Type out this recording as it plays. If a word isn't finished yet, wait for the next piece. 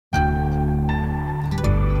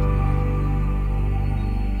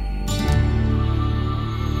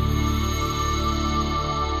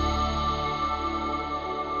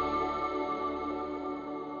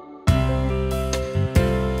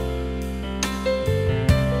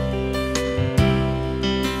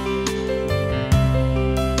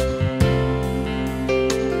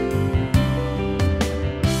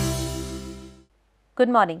Good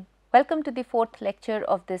morning. Welcome to the fourth lecture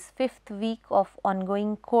of this fifth week of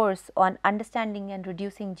ongoing course on understanding and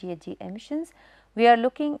reducing GHG emissions. We are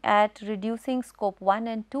looking at reducing scope 1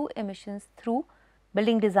 and 2 emissions through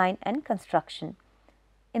building design and construction.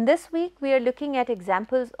 In this week, we are looking at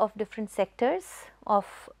examples of different sectors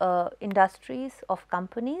of industries, of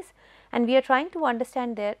companies, and we are trying to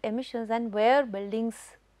understand their emissions and where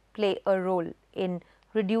buildings play a role in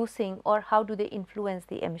reducing or how do they influence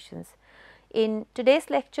the emissions. In today's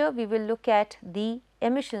lecture, we will look at the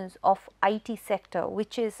emissions of IT sector,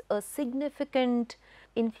 which is a significant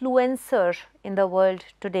influencer in the world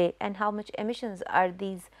today, and how much emissions are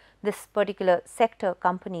this particular sector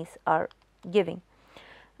companies are giving.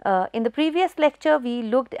 In the previous lecture, we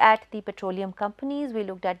looked at the petroleum companies, we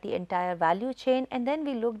looked at the entire value chain, and then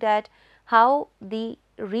we looked at how the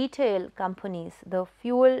retail companies, the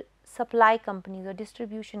fuel supply companies or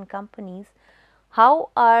distribution companies,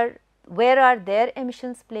 where are their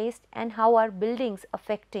emissions placed and how are buildings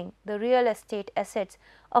affecting the real estate assets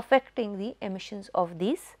affecting the emissions of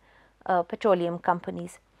these petroleum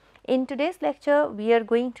companies. In today's lecture, we are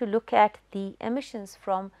going to look at the emissions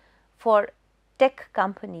for tech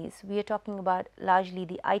companies. We are talking about largely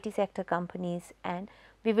the IT sector companies, and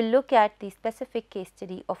we will look at the specific case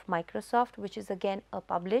study of Microsoft, which is again a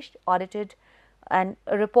published, audited and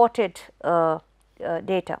reported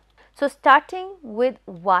data. So, starting with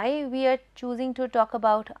why we are choosing to talk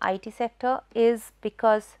about IT sector is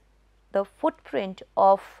because the footprint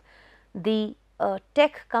of the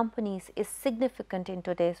tech companies is significant in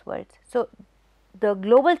today's world. So, the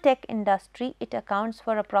global tech industry, it accounts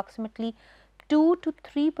for approximately 2 to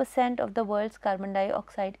 3% of the world's carbon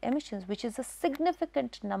dioxide emissions, which is a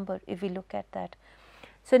significant number if we look at that.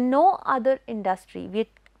 So, no other industry,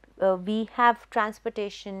 we have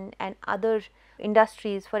transportation and other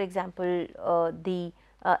industries, for example, the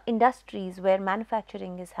industries where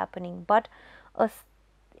manufacturing is happening, but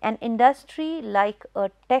an industry like a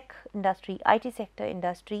tech industry, IT sector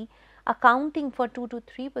industry, accounting for 2 to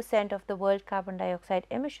 3% of the world carbon dioxide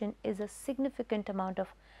emission is a significant amount of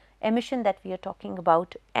emission that we are talking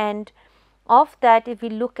about. And of that, if we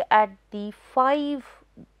look at the 5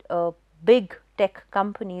 big tech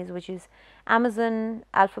companies, which is Amazon,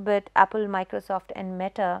 Alphabet, Apple, Microsoft and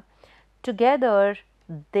Meta, together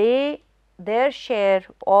their share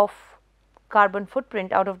of carbon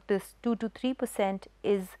footprint out of this 2 to 3%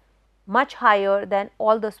 is much higher than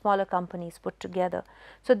all the smaller companies put together.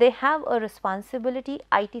 So, they have a responsibility,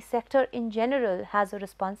 IT sector in general has a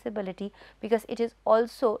responsibility, because it is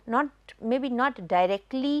also maybe not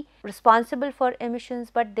directly responsible for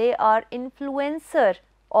emissions, but they are influencer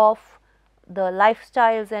of the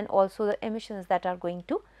lifestyles and also the emissions that are going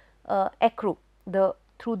to accrue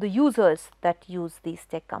through the users that use these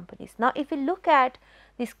tech companies. Now, if we look at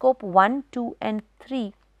the scope 1, 2 and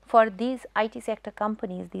 3 for these IT sector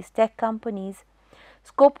companies, these tech companies,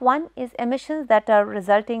 scope 1 is emissions that are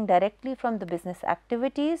resulting directly from the business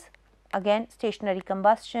activities, again stationary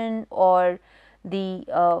combustion or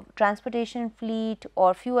the transportation fleet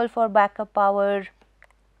or fuel for backup power,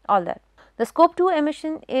 all that. The scope 2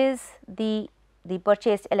 emission is the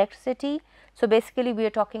purchased electricity. So, basically we are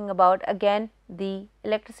talking about again the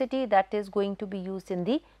electricity that is going to be used in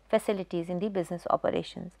the facilities, in the business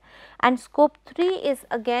operations. And scope 3 is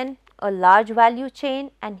again a large value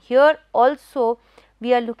chain, and here also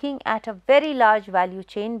we are looking at a very large value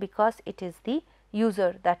chain because it is the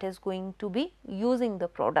user that is going to be using the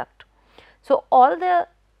product. So, all the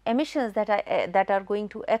emissions that are going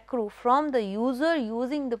to accrue from the user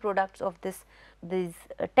using the products of these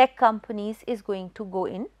tech companies is going to go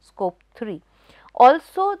in scope 3.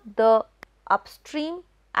 Also, the upstream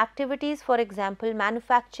activities, for example,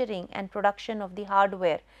 manufacturing and production of the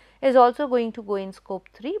hardware is also going to go in scope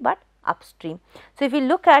 3, but upstream. So, if we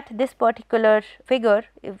look at this particular figure,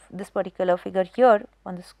 here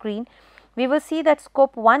on the screen, we will see that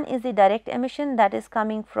scope 1 is the direct emission that is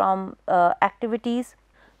coming from activities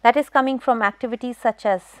such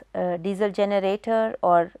as diesel generator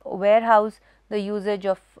or warehouse, the usage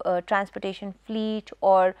of transportation fleet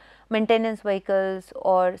or maintenance vehicles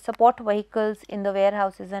or support vehicles in the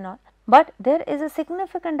warehouses and all. But there is a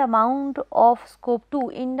significant amount of scope 2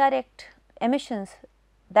 indirect emissions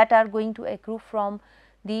that are going to accrue from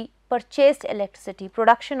the purchased electricity,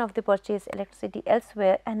 production of the purchased electricity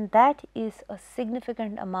elsewhere, and that is a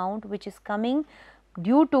significant amount which is coming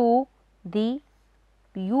due to the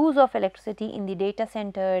use of electricity in the data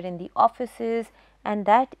center, in the offices, and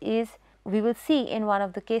that is, we will see in one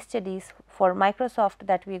of the case studies for Microsoft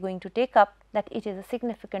that we are going to take up, that it is a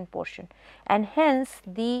significant portion, and hence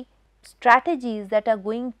the strategies that are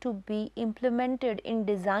going to be implemented in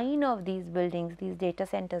design of these buildings, these data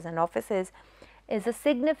centers and offices, is a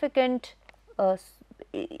significant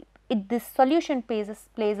this solution plays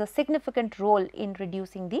a significant role in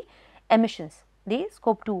reducing the emissions, the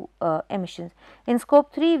scope 2 emissions. In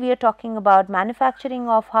scope 3, we are talking about manufacturing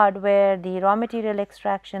of hardware, the raw material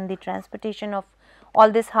extraction, the transportation of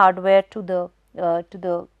all this hardware to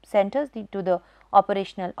the centers, to the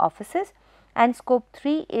operational offices, and scope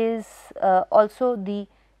 3 is also the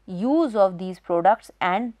use of these products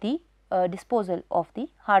and the disposal of the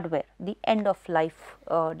hardware, the end of life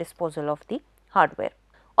disposal of the hardware,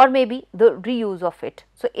 or maybe the reuse of it.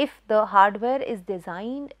 So, if the hardware is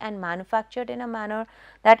designed and manufactured in a manner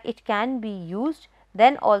that it can be used,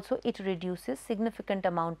 then also it reduces significant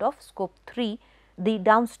amount of scope 3, the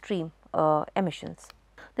downstream emissions.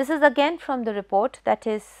 This is again from the report that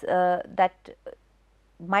is that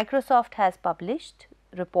Microsoft has published,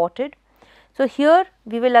 reported. So, here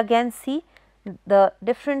we will again see the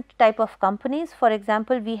different type of companies. For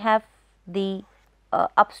example, we have the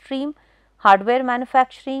upstream hardware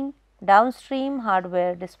manufacturing, downstream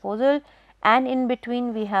hardware disposal, and in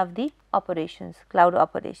between we have the operations, cloud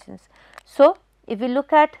operations. So, if we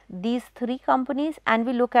look at these three companies and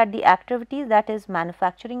we look at the activities, that is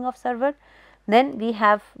manufacturing of server, then we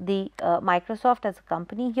have the Microsoft as a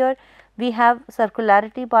company here, we have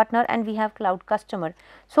circularity partner, and we have cloud customer.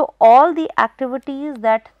 So, all the activities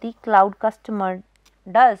that the cloud customer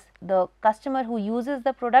does, the customer who uses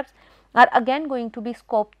the products, are again going to be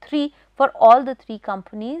scope 3 for all the three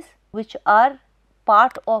companies which are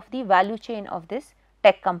part of the value chain of this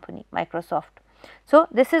tech company Microsoft. So,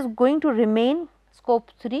 this is going to remain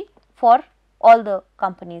scope 3 for all the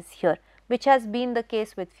companies here, which has been the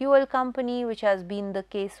case with fuel company, which has been the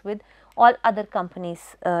case with all other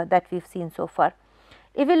companies that we have seen so far.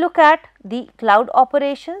 If we look at the cloud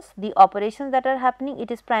operations, the operations that are happening,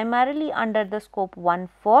 it is primarily under the scope 1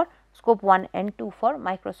 for scope 1 and 2 for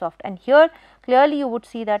Microsoft, and here clearly you would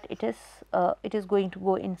see that it is going to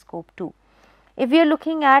go in scope 2. If we are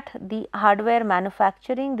looking at the hardware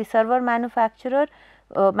manufacturing, the server manufacturer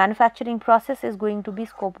manufacturing process is going to be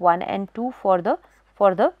scope 1 and 2 for the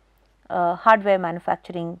hardware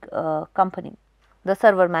manufacturing company, the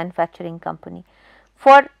server manufacturing company.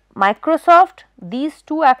 For Microsoft, these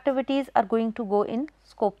two activities are going to go in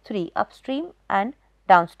scope 3, upstream and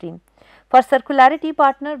downstream. For circularity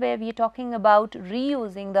partner, where we are talking about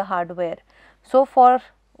reusing the hardware. So, for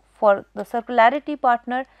the circularity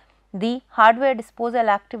partner, the hardware disposal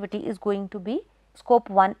activity is going to be scope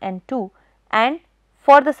 1 and 2, and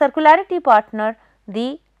for the circularity partner,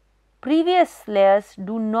 the previous layers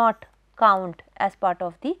do not count as part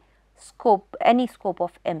of the scope, any scope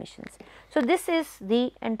of emissions. So, this is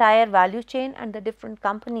the entire value chain and the different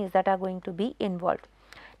companies that are going to be involved.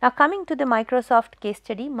 Now, coming to the Microsoft case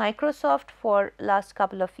study, Microsoft for last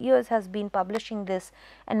couple of years has been publishing this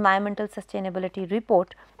environmental sustainability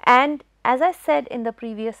report, and as I said in the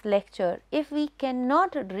previous lecture, if we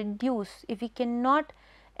cannot reduce, if we cannot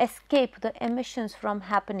escape the emissions from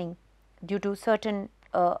happening due to certain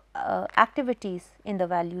activities in the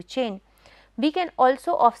value chain, we can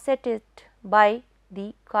also offset it by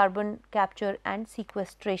the carbon capture and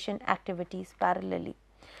sequestration activities parallelly.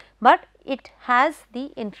 But it has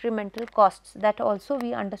the incremental costs that also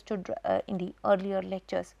we understood in the earlier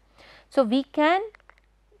lectures. So, we can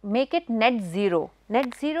make it net zero.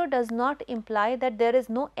 Net zero does not imply that there is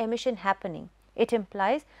no emission happening. It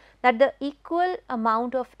implies that the equal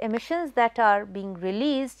amount of emissions that are being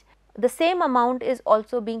released, the same amount is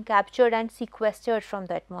also being captured and sequestered from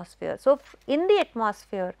the atmosphere. So, in the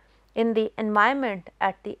atmosphere, in the environment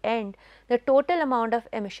at the end, the total amount of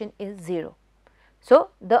emission is 0.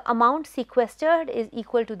 So, the amount sequestered is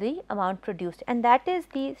equal to the amount produced, and that is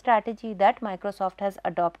the strategy that Microsoft has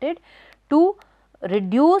adopted to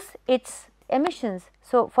reduce its emissions.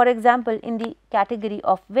 So, for example, in the category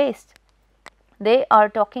of waste, they are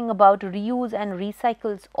talking about reuse and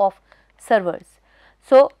recycles of servers.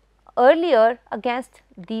 So, earlier against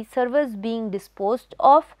the servers being disposed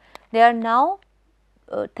of, they are now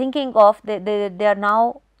thinking of, they are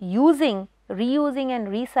now using, reusing and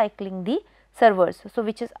recycling the servers. So,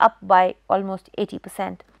 which is up by almost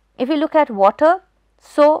 80%. If we look at water,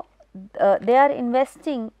 so they are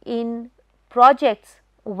investing in projects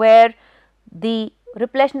where the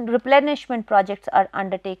replenishment projects are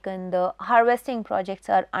undertaken, the harvesting projects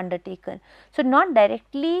are undertaken. So, not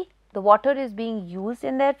directly the water is being used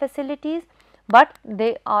in their facilities, but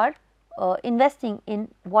they are investing in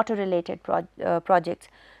water related projects.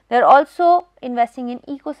 They are also investing in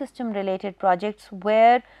ecosystem related projects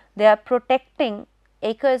where they are protecting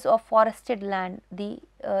acres of forested land, the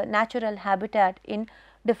natural habitat in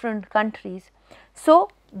different countries. So,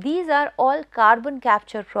 these are all carbon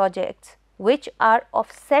capture projects which are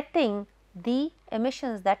offsetting the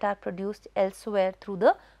emissions that are produced elsewhere through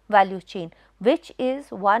the value chain, which is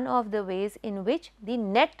one of the ways in which the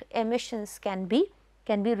net emissions can be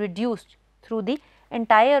reduced through the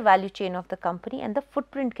entire value chain of the company, and the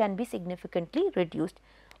footprint can be significantly reduced.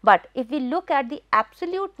 But if we look at the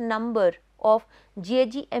absolute number of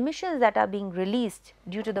GHG emissions that are being released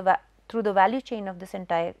due to the through the value chain of this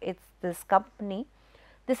entire this company,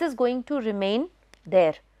 this is going to remain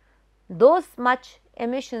there. Those much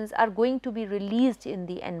emissions are going to be released in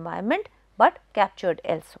the environment, but captured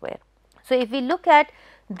elsewhere. So, if we look at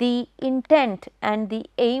the intent and the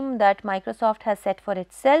aim that Microsoft has set for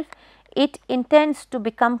itself, it intends to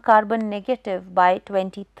become carbon negative by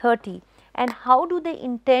 2030. And how do they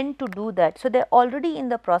intend to do that? So, they are already in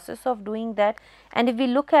the process of doing that, and if we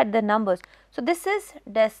look at the numbers, so this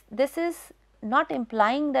is not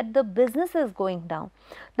implying that the business is going down.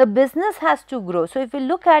 The business has to grow. So, if we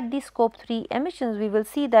look at the scope 3 emissions, we will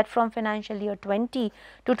see that from financial year 20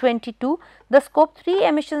 to 22, the scope 3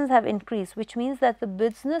 emissions have increased, which means that the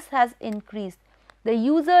business has increased, the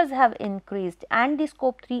users have increased, and the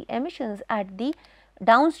scope 3 emissions at the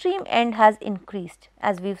downstream end has increased,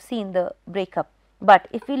 as we have seen the breakup. But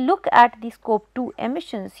if we look at the scope 2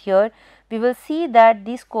 emissions here, we will see that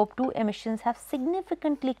the scope 2 emissions have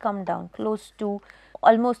significantly come down, close to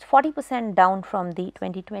almost 40% down from the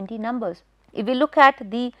 2020 numbers. If we look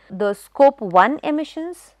at the scope 1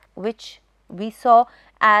 emissions, which we saw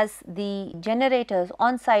as the generators,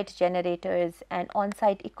 on-site generators and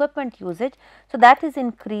on-site equipment usage, so that is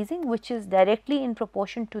increasing, which is directly in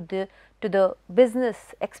proportion to the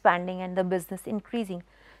business expanding and the business increasing.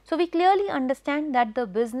 So, we clearly understand that the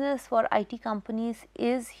business for IT companies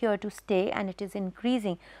is here to stay and it is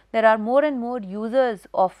increasing. There are more and more users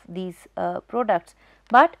of these products,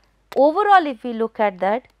 but overall if we look at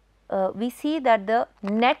that, we see that the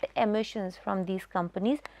net emissions from these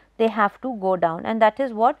companies, they have to go down, and that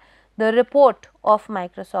is what the report of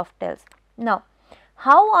Microsoft tells. Now,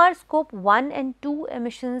 how are scope 1 and 2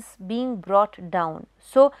 emissions being brought down?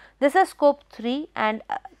 So, this is scope 3, and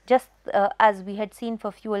just as we had seen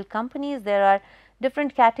for fuel companies, there are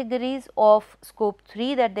different categories of scope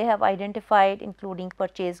 3 that they have identified, including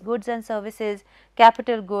purchased goods and services,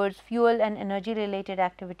 capital goods, fuel and energy related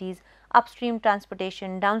activities, upstream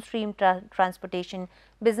transportation, downstream transportation,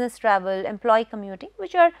 business travel, employee commuting,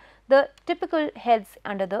 which are the typical heads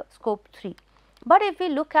under the scope 3. But if we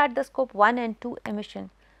look at the scope 1 and 2 emission,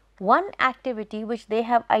 one activity which they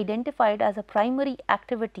have identified as a primary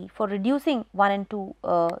activity for reducing 1 and 2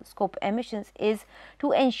 scope emissions is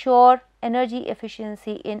to ensure energy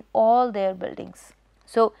efficiency in all their buildings.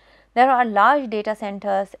 So, there are large data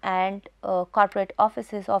centers and corporate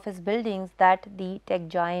office buildings that the tech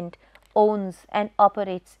giant owns and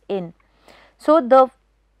operates in. So,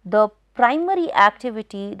 the primary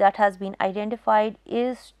activity that has been identified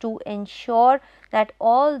is to ensure that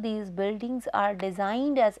all these buildings are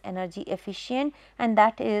designed as energy efficient, and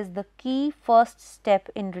that is the key first step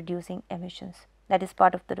in reducing emissions. That is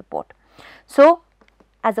part of the report. So,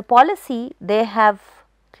 as a policy, they have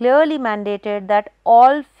clearly mandated that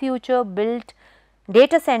all future built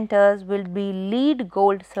data centers will be LEED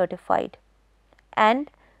Gold certified,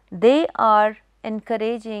 and they are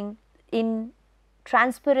encouraging in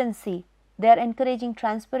transparency. They are encouraging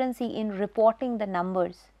transparency in reporting the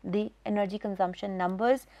numbers, the energy consumption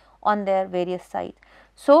numbers on their various sites.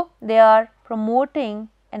 So, they are promoting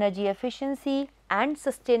energy efficiency and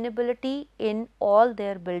sustainability in all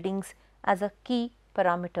their buildings as a key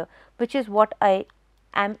parameter, which is what I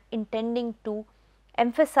am intending to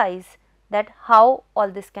emphasize, that how all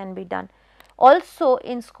this can be done. Also,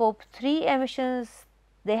 in scope 3 emissions,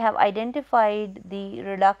 they have identified the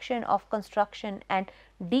reduction of construction and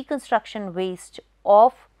deconstruction waste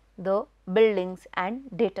of the buildings and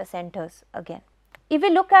data centers again. If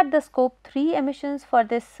we look at the scope 3 emissions for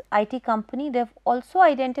this IT company, they have also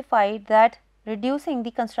identified that reducing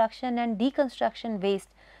the construction and deconstruction waste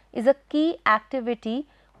is a key activity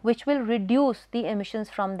which will reduce the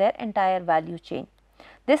emissions from their entire value chain.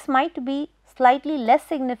 This might be slightly less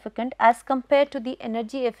significant as compared to the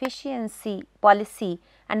energy efficiency policy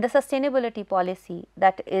and the sustainability policy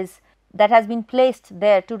that has been placed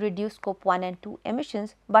there to reduce scope 1 and 2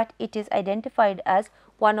 emissions, but it is identified as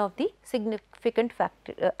one of the significant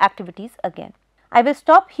activities again. I will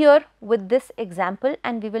stop here with this example,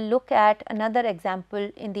 and we will look at another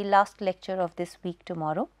example in the last lecture of this week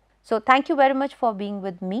tomorrow. So, thank you very much for being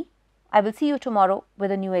with me. I will see you tomorrow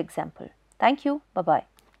with a new example. Thank you. Bye-bye.